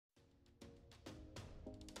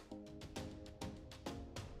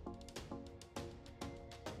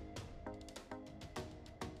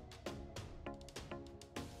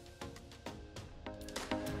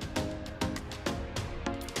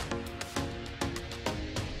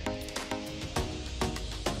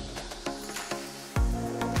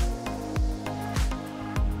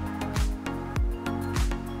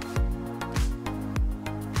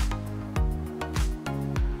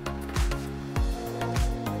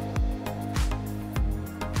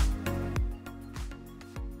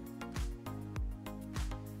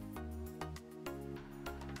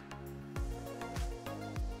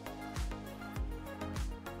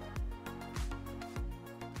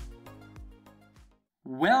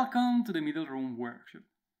Welcome to the Middle Room Workshop.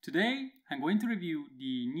 Today I'm going to review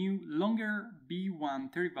the new longer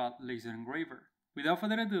B1 30W laser engraver. Without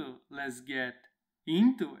further ado, let's get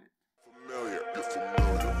into it.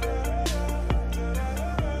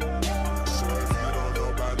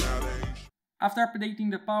 After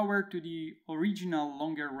updating the power to the original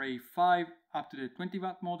Longer Ray 5 up to the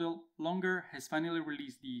 20W model, Longer has finally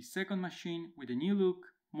released the second machine with a new look,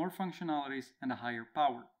 more functionalities and a higher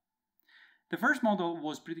power. The first model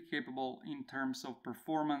was pretty capable in terms of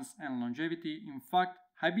performance and longevity. In fact,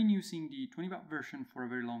 I've been using the 20W version for a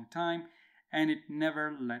very long time and it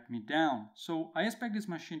never let me down. So I expect this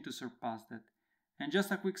machine to surpass that. And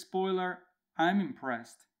just a quick spoiler, I'm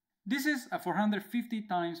impressed. This is a 450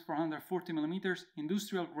 x 440mm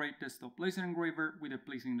industrial grade desktop laser engraver with a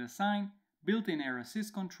pleasing design, built-in air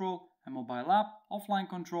assist control, a mobile app, offline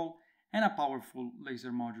control, and a powerful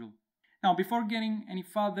laser module. Now, before getting any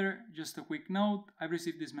further, just a quick note, I've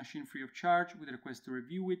received this machine free of charge with a request to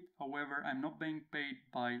review it. However, I'm not being paid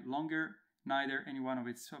by Longer, neither any one of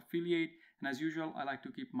its affiliates, and as usual, I like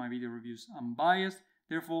to keep my video reviews unbiased.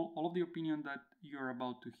 Therefore, all of the opinion that you're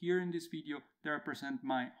about to hear in this video, they represent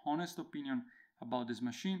my honest opinion about this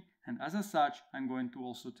machine, and as such, I'm going to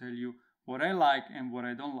also tell you what I like and what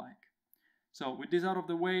I don't like. So, with this out of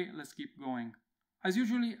the way, let's keep going. As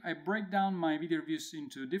usually, I break down my video reviews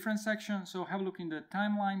into different sections, so have a look in the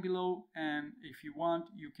timeline below, and if you want,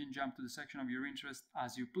 you can jump to the section of your interest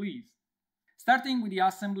as you please. Starting with the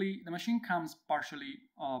assembly, the machine comes partially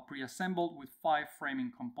pre-assembled with 5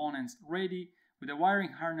 framing components ready, with a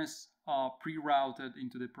wiring harness pre-routed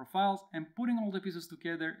into the profiles, and putting all the pieces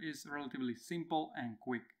together is relatively simple and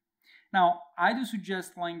quick. Now, I do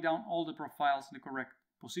suggest laying down all the profiles in the correct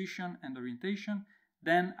position and orientation.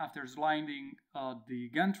 Then, after sliding the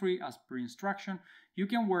gantry as per instruction, you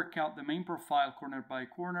can work out the main profile corner by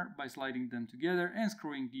corner by sliding them together and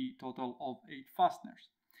screwing the total of 8 fasteners.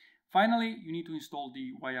 Finally, you need to install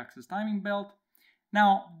the Y-axis timing belt.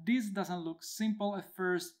 Now, this doesn't look simple at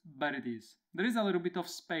first, but it is. There is a little bit of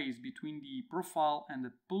space between the profile and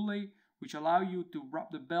the pulley, which allow you to wrap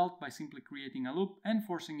the belt by simply creating a loop and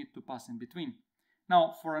forcing it to pass in between.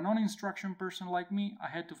 Now, for a non-instruction person like me, I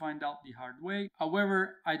had to find out the hard way.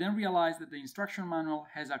 However, I then realized that the instruction manual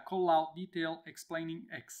has a call-out detail explaining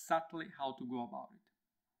exactly how to go about it.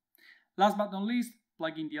 Last but not least,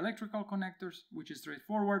 plug in the electrical connectors, which is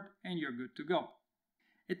straightforward, and you're good to go.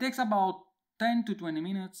 It takes about 10 to 20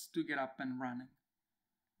 minutes to get up and running.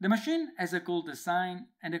 The machine has a cool design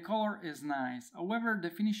and the color is nice. However, the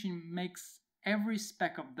finishing makes every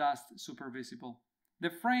speck of dust super visible. The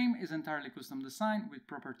frame is entirely custom designed with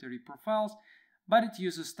proprietary profiles, but it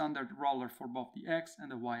uses standard roller for both the X and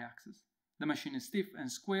the Y axis. The machine is stiff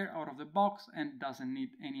and square out of the box and doesn't need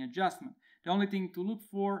any adjustment. The only thing to look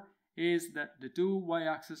for is that the two Y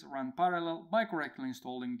axes run parallel by correctly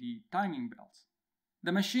installing the timing belts.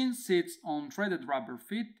 The machine sits on threaded rubber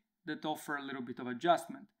feet that offer a little bit of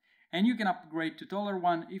adjustment, and you can upgrade to taller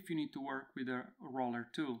one if you need to work with a roller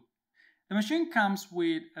tool. The machine comes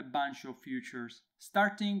with a bunch of features,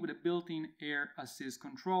 starting with a built-in air assist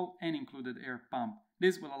control and included air pump.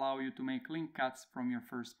 This will allow you to make link cuts from your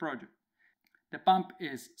first project. The pump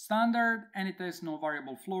is standard and it has no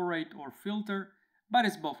variable flow rate or filter, but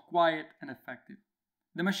it's both quiet and effective.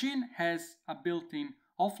 The machine has a built-in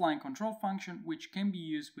offline control function which can be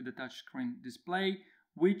used with a touchscreen display,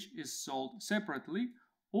 which is sold separately,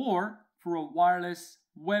 or through a wireless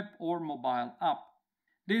web or mobile app.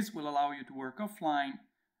 This will allow you to work offline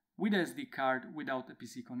with SD card without a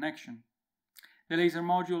PC connection. The laser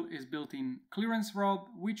module is built-in clearance rod,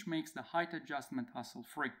 which makes the height adjustment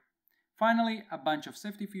hassle-free. Finally, a bunch of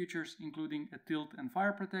safety features including a tilt and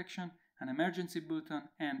fire protection, an emergency button,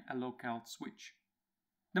 and a lockout switch.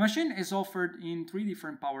 The machine is offered in 3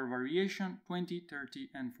 different power variations, 20, 30,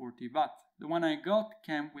 and 40 watts. The one I got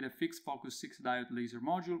came with a fixed focus 6-diode laser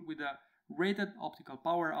module with a rated optical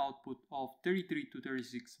power output of 33 to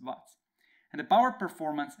 36 watts. And the power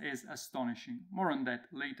performance is astonishing, more on that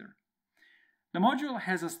later. The module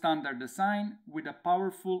has a standard design with a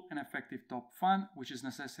powerful and effective top fan, which is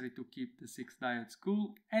necessary to keep the 6 diodes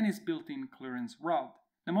cool, and its built-in clearance rod.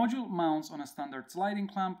 The module mounts on a standard sliding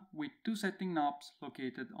clamp with 2 setting knobs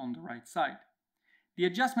located on the right side. The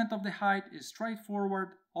adjustment of the height is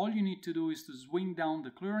straightforward. All you need to do is to swing down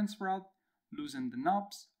the clearance rod, loosen the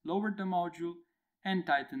knobs, lower the module, and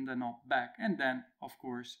tighten the knob back, and then, of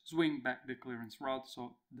course, swing back the clearance rod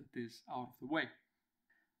so that is out of the way.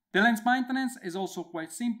 The lens maintenance is also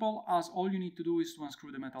quite simple, as all you need to do is to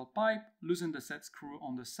unscrew the metal pipe, loosen the set screw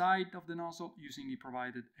on the side of the nozzle using the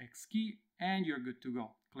provided X key, and you're good to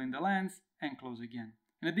go. Clean the lens and close again.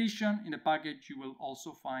 In addition, in the package you will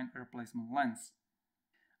also find a replacement lens.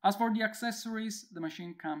 As for the accessories, the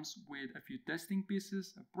machine comes with a few testing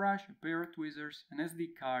pieces, a brush, a pair of tweezers, an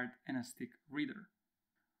SD card and a stick reader.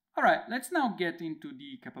 Alright, let's now get into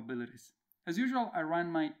the capabilities. As usual, I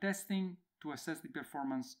ran my testing to assess the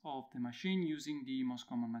performance of the machine using the most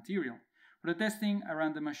common material. For the testing, I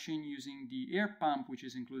ran the machine using the air pump which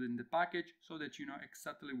is included in the package so that you know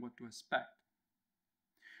exactly what to expect.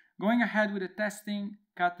 Going ahead with the testing,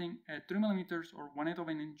 cutting at 3mm or 1/8 of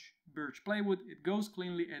an inch birch plywood, it goes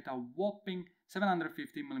cleanly at a whopping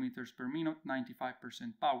 750mm per minute,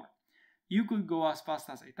 95% power. You could go as fast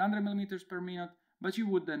as 800mm per minute, but you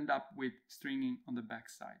would end up with stringing on the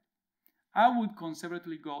backside. I would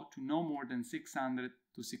conservatively go to no more than 600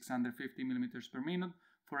 to 650mm per minute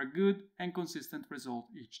for a good and consistent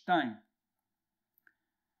result each time.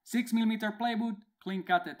 6mm plywood, clean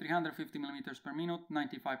cut at 350mm per minute,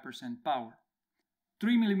 95% power.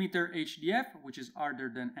 3mm HDF, which is harder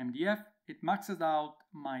than MDF, it maxes out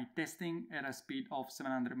my testing at a speed of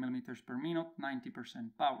 700mm per minute,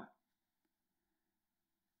 90% power.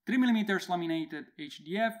 3mm laminated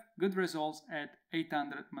HDF, good results at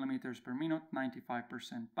 800mm per minute,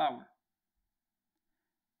 95% power.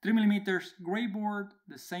 3mm gray board,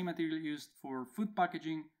 the same material used for food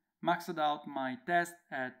packaging, maxed out my test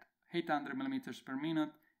at 800mm per minute,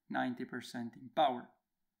 90% in power.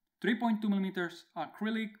 3.2mm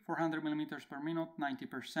acrylic, 400mm per minute,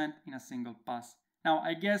 90% in a single pass. Now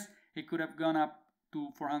I guess it could have gone up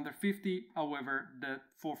to 450, however the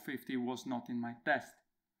 450 was not in my test.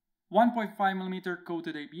 1.5mm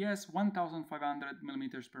coated ABS,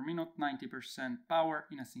 1500mm per minute, 90% power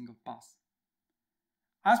in a single pass.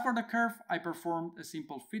 As for the kerf, I performed a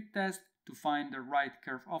simple fit test to find the right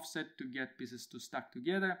kerf offset to get pieces to stack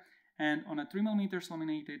together, and on a 3mm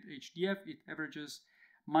laminated HDF it averages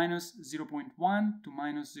minus 0.1 to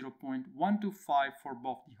minus 0.125 for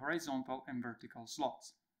both the horizontal and vertical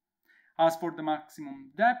slots. As for the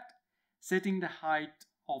maximum depth, setting the height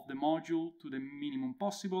of the module to the minimum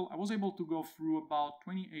possible, I was able to go through about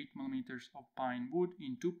 28mm of pine wood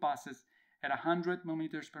in 2 passes at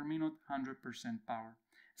 100mm per minute, 100% power.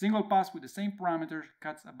 A single pass with the same parameters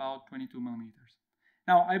cuts about 22mm.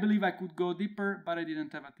 Now I believe I could go deeper, but I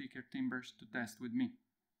didn't have a thicker timbers to test with me.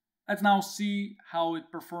 Let's now see how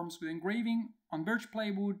it performs with engraving. On birch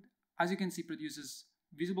plywood, as you can see, produces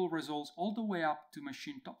visible results all the way up to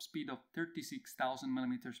machine top speed of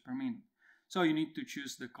 36,000mm per minute. So you need to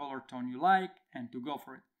choose the color tone you like and to go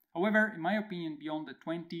for it. However, in my opinion, beyond the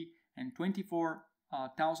 20 and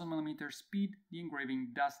 24,000mm speed, the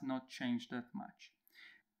engraving does not change that much.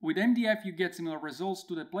 With MDF you get similar results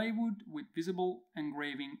to the plywood with visible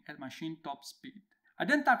engraving at machine top speed. I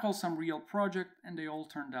then tackled some real projects and they all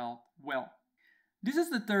turned out well. This is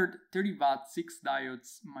the third 30W 6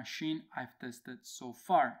 diodes machine I've tested so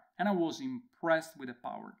far, and I was impressed with the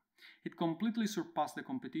power. It completely surpassed the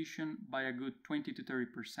competition by a good 20 to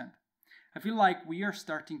 30%. I feel like we are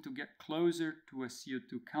starting to get closer to a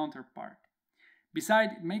CO2 counterpart.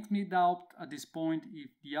 Besides, it makes me doubt at this point if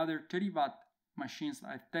the other 30W machines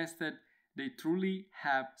I've tested, they truly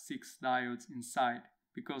have 6 diodes inside,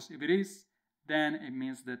 because if it is, then it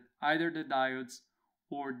means that either the diodes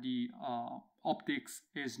or the optics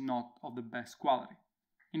is not of the best quality.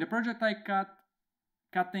 In the project I cut,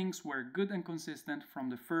 cuttings were good and consistent from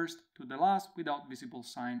the first to the last without visible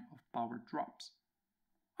sign of power drops.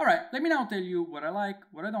 Alright, let me now tell you what I like,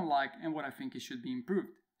 what I don't like, and what I think it should be improved,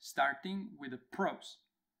 starting with the pros.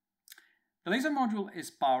 The laser module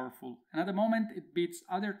is powerful, and at the moment it beats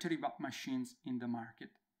other 30W machines in the market.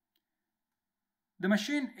 The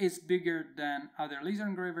machine is bigger than other laser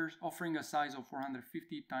engravers, offering a size of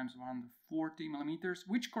 450 x 140mm,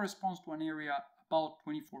 which corresponds to an area about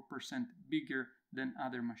 24% bigger than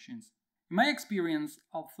other machines. In my experience,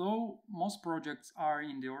 although most projects are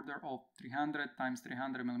in the order of 300 x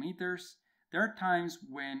 300mm, there are times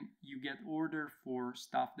when you get order for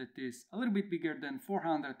stuff that is a little bit bigger than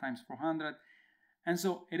 400 x 400, and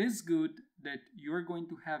so it is good that you're going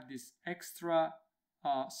to have this extra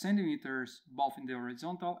centimeters both in the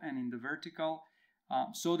horizontal and in the vertical,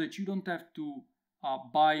 so that you don't have to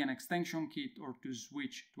buy an extension kit or to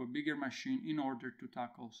switch to a bigger machine in order to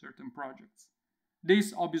tackle certain projects.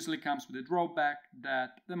 This obviously comes with a drawback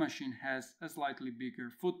that the machine has a slightly bigger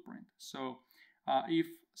footprint, so if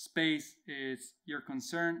space is your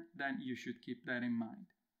concern, then you should keep that in mind.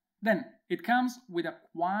 Then it comes with a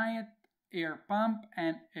quiet air pump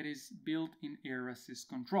and it is built in air assist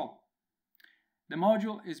control. The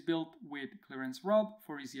module is built with clearance rod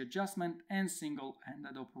for easy adjustment and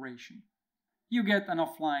single-handed operation. You get an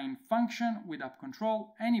offline function with app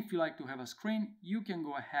control, and if you like to have a screen, you can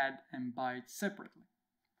go ahead and buy it separately.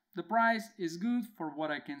 The price is good for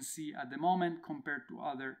what I can see at the moment compared to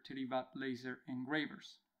other 30W laser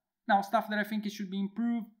engravers. Now, stuff that I think it should be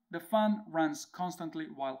improved: the fan runs constantly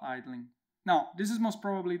while idling. Now, this is most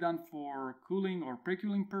probably done for cooling or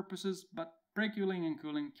pre-cooling purposes, but pre-cooling and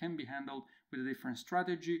cooling can be handled with a different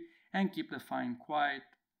strategy and keep the fan quiet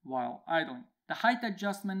while idling. The height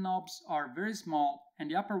adjustment knobs are very small, and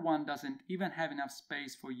the upper one doesn't even have enough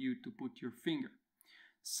space for you to put your finger.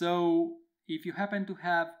 So if you happen to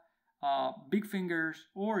have big fingers,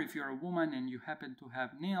 or if you're a woman and you happen to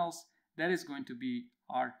have nails, that is going to be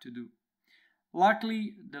hard to do.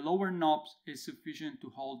 Luckily, the lower knobs is sufficient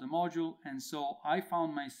to hold the module, and so I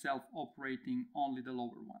found myself operating only the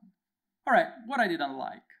lower one. Alright, what I didn't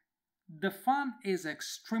like. The fan is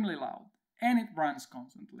extremely loud, and it runs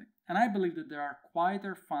constantly, and I believe that there are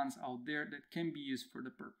quieter fans out there that can be used for the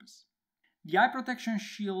purpose. The eye protection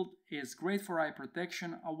shield is great for eye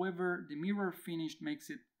protection, however, the mirror finish makes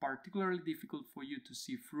it particularly difficult for you to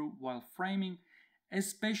see through while framing,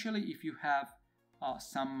 especially if you have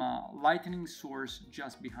some lightning source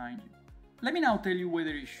just behind you. Let me now tell you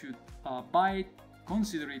whether you should buy it,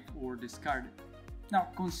 consider it, or discard it. Now,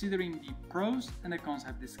 considering the pros and the cons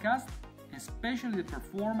I've discussed, especially the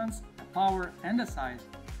performance, the power, and the size,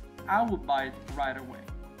 I would buy it right away.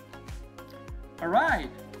 Alright,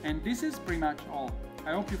 and this is pretty much all.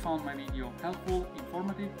 I hope you found my video helpful,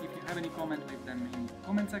 informative. If you have any comment, leave them in the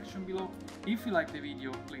comment section below. If you like the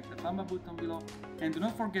video, click the thumb up button below, and do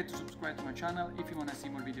not forget to subscribe to my channel if you want to see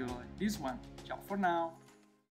more videos like this one. Ciao for now!